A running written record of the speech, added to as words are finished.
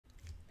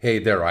Hey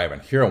there,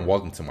 Ivan here, and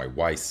welcome to my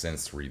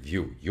ySense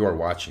review. You are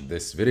watching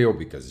this video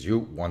because you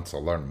want to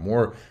learn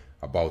more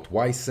about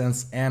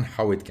ySense and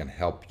how it can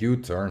help you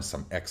to earn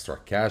some extra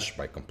cash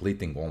by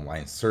completing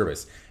online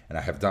service. And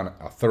I have done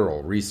a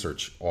thorough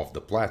research of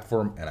the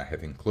platform and I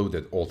have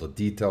included all the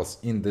details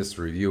in this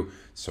review,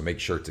 so make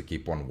sure to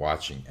keep on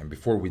watching. And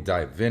before we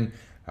dive in,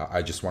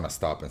 I just want to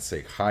stop and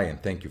say hi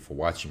and thank you for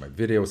watching my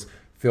videos.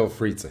 Feel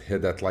free to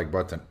hit that like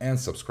button and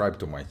subscribe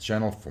to my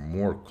channel for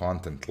more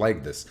content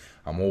like this.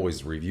 I'm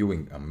always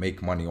reviewing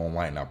make money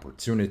online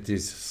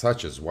opportunities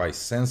such as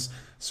ySense,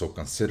 so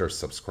consider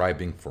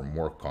subscribing for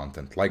more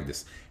content like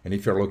this. And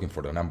if you're looking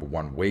for the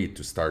 #1 way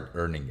to start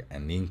earning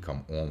an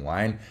income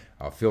online,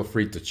 feel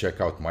free to check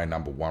out my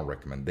 #1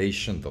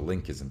 recommendation. The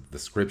link is in the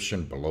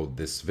description below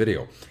this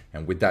video.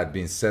 And with that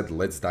being said,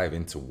 let's dive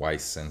into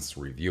ySense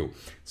review.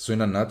 So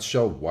in a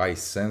nutshell,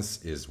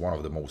 ySense is one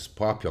of the most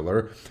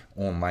popular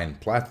online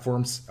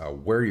platforms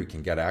where you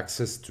can get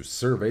access to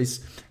surveys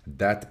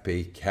that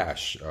pay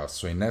cash.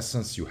 So in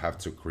essence, you have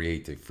to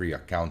create a free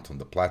account on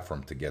the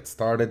platform to get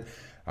started.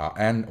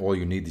 And all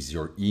you need is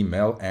your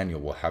email, and you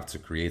will have to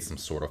create some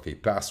sort of a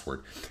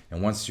password.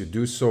 And once you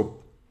do so,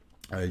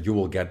 you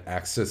will get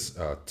access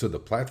to the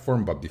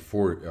platform. But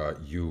before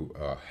you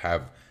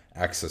have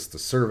access to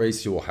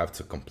surveys, you will have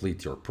to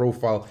complete your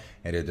profile.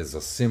 And it is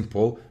a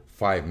simple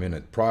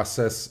 5-minute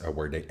process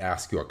where they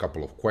ask you a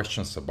couple of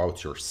questions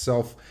about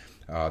yourself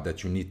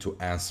that you need to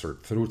answer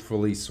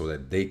truthfully so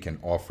that they can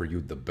offer you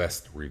the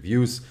best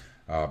reviews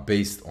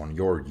based on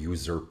your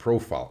user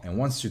profile. And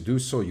once you do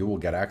so, you will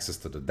get access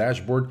to the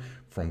dashboard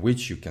from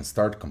which you can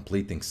start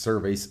completing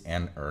surveys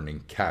and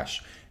earning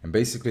cash. And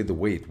basically the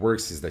way it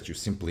works is that you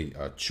simply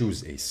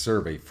choose a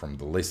survey from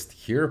the list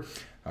here,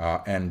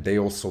 and they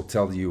also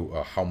tell you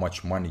how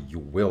much money you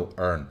will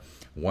earn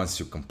once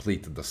you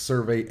complete the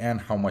survey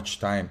and how much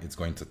time it's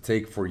going to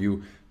take for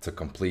you to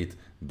complete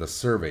the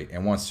survey.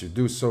 And once you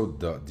do so,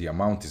 the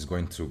amount is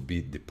going to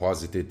be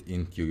deposited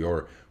into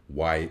your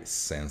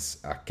ySense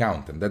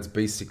account. And that's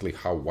basically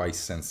how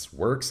ySense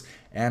works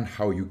and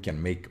how you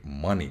can make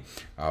money.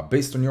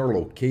 Based on your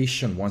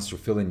location, once you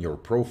fill in your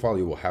profile,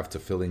 you will have to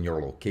fill in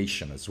your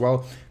location as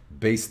well.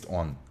 Based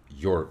on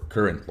your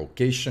current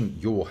location,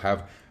 you will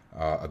have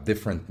a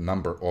different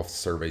number of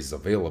surveys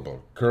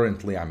available.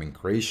 Currently, I'm in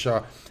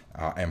Croatia,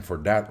 and for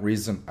that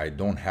reason, I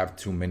don't have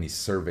too many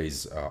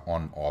surveys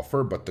on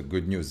offer. But the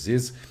good news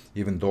is,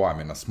 even though I'm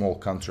in a small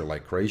country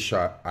like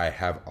Croatia, I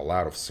have a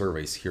lot of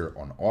surveys here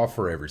on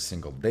offer every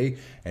single day.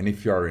 And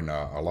if you are in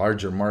a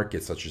larger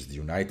market, such as the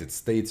United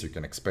States, you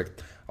can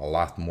expect a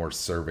lot more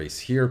surveys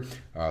here.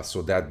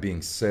 So that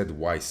being said,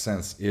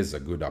 ySense is a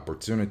good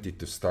opportunity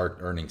to start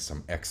earning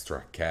some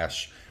extra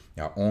cash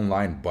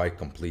online by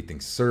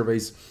completing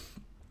surveys.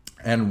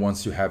 And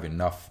once you have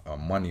enough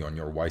money on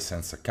your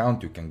ySense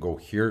account, you can go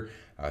here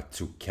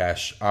to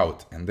cash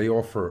out. And they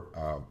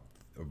offer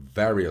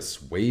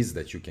various ways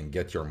that you can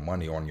get your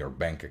money on your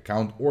bank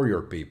account or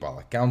your PayPal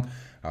account.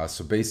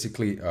 So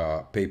basically,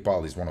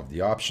 PayPal is one of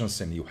the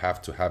options, and you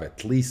have to have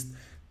at least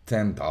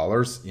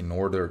 $10 in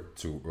order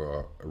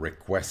to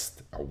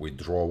request a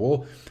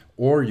withdrawal.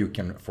 Or you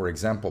can, for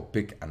example,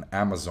 pick an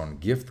Amazon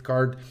gift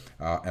card,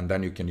 and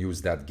then you can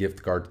use that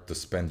gift card to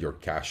spend your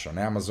cash on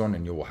Amazon,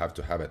 and you will have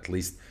to have at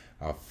least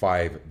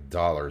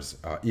 $5.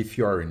 If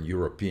you are in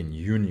European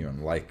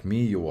Union like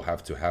me, you will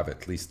have to have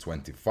at least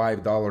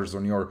 $25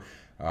 on your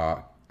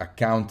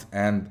account.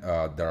 And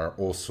there are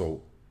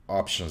also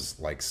options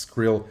like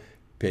Skrill,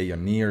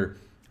 Payoneer,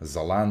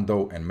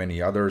 Zalando, and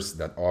many others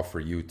that offer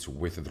you to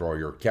withdraw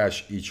your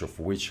cash, each of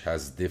which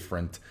has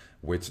different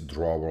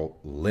withdrawal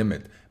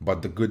limit.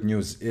 But the good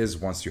news is,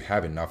 once you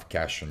have enough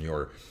cash on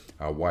your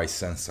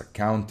ySense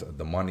account,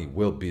 the money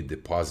will be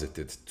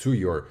deposited to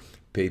your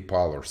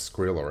PayPal or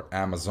Skrill or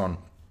Amazon,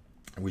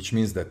 which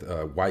means that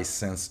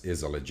ySense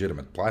is a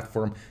legitimate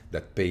platform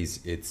that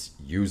pays its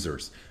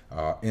users.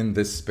 In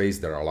this space,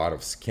 there are a lot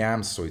of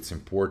scams, so it's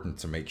important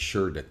to make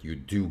sure that you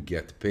do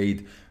get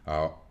paid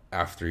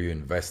after you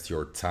invest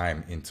your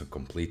time into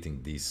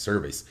completing these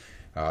surveys.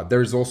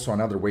 There's also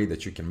another way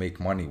that you can make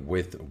money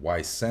with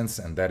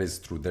ySense, and that is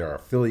through their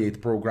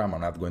affiliate program.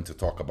 I'm not going to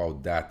talk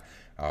about that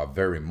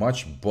very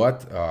much,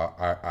 but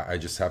I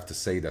just have to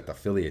say that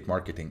affiliate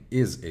marketing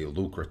is a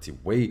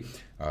lucrative way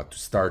to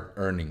start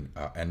earning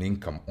an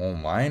income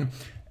online.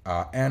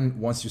 And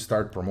once you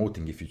start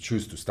promoting, if you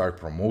choose to start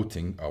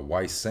promoting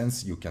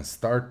ySense, you can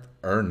start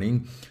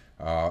earning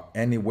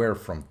anywhere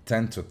from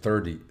 10 to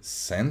 30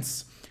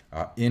 cents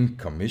in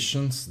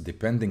commissions,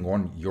 depending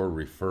on your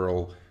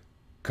referral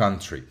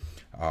country.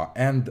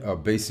 And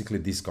basically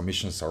these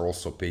commissions are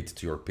also paid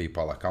to your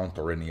PayPal account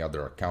or any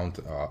other account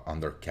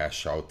under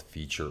cash out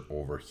feature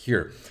over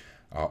here.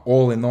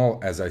 All in all,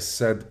 as I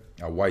said,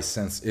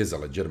 ySense is a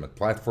legitimate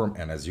platform,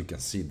 and as you can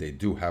see, they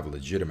do have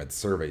legitimate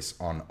surveys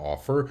on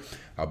offer.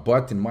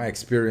 But in my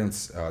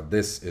experience,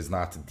 this is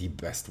not the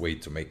best way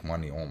to make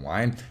money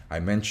online. I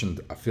mentioned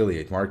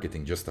affiliate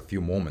marketing just a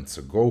few moments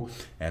ago,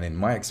 and in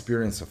my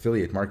experience,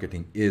 affiliate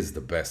marketing is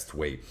the best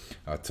way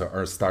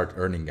to start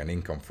earning an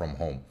income from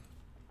home.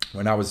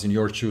 When I was in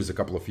your shoes a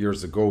couple of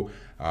years ago,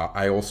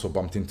 I also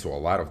bumped into a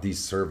lot of these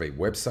survey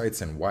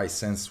websites, and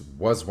ySense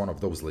was one of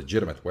those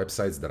legitimate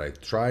websites that I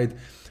tried,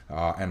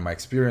 and my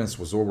experience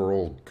was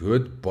overall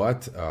good,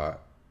 but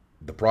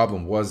the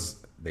problem was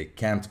they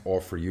can't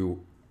offer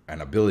you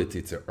an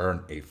ability to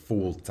earn a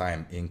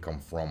full-time income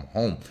from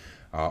home.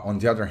 On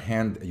the other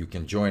hand, you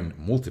can join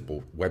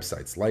multiple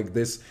websites like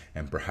this,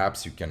 and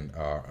perhaps you can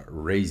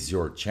raise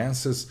your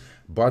chances,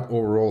 but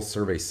overall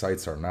survey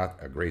sites are not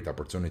a great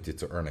opportunity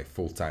to earn a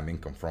full-time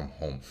income from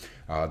home.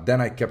 Then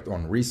I kept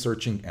on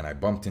researching and I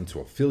bumped into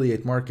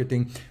affiliate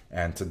marketing,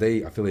 and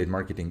today affiliate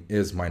marketing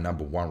is my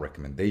 #1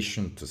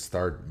 recommendation to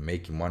start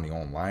making money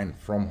online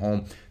from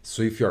home.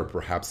 So if you are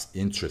perhaps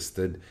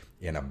interested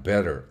in a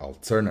better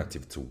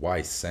alternative to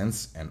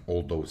ySense and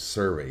all those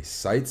survey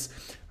sites,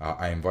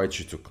 I invite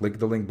you to click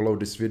the link below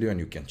this video and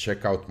you can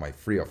check out my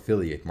free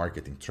affiliate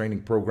marketing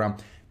training program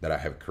that I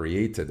have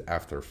created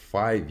after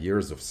 5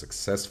 years of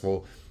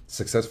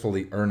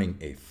successfully earning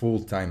a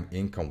full-time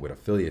income with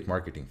affiliate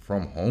marketing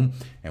from home.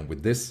 And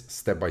with this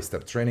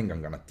step-by-step training,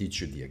 I'm gonna teach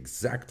you the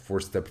exact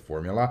 4-step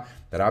formula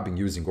that I've been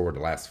using over the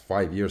last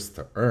 5 years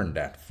to earn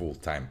that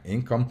full-time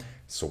income.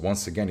 So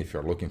once again, if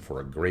you're looking for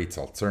a great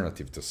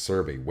alternative to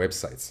survey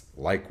websites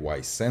like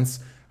ySense,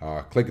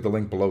 click the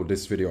link below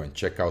this video and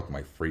check out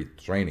my free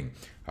training.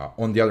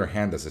 On the other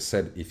hand, as I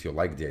said, if you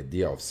like the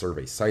idea of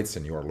survey sites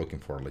and you are looking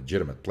for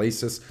legitimate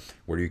places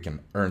where you can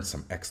earn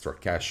some extra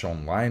cash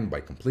online by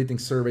completing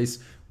surveys,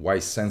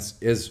 ySense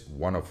is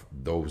one of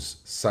those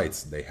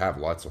sites. They have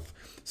lots of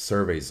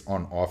surveys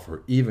on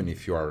offer, even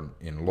if you are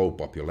in low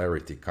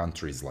popularity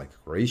countries like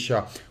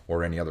Croatia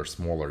or any other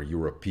smaller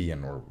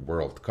European or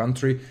world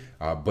country.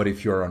 But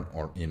if you're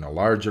in a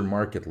larger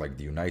market like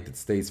the United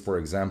States, for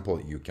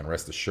example, you can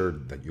rest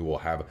assured that you will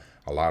have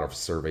a lot of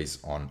surveys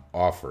on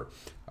offer.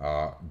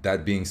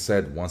 That being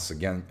said, once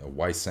again,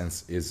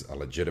 ySense is a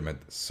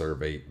legitimate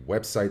survey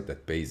website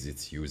that pays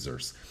its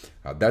users.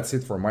 That's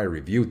it for my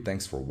review.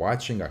 Thanks for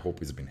watching. I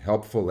hope it's been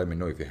helpful. Let me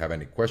know if you have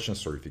any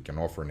questions or if you can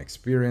offer an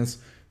experience.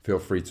 Feel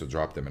free to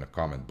drop them in the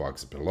comment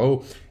box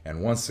below.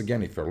 And once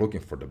again, if you're looking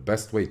for the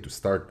best way to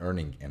start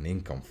earning an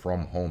income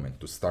from home and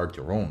to start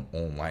your own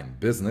online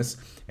business,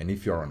 and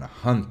if you're on a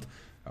hunt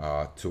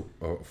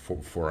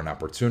for an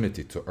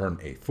opportunity to earn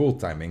a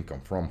full-time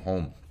income from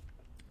home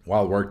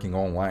while working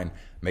online,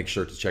 make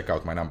sure to check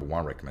out my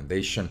 #1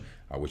 recommendation,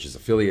 which is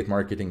affiliate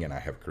marketing, and I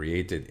have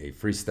created a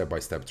free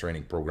step-by-step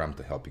training program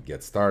to help you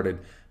get started,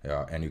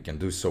 and you can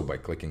do so by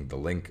clicking the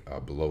link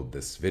below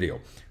this video.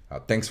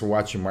 Thanks for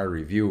watching my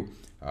review.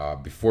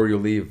 Before you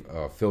leave,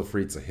 feel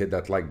free to hit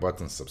that like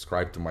button,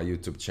 subscribe to my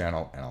YouTube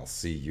channel, and I'll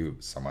see you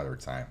some other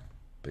time.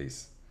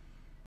 Peace.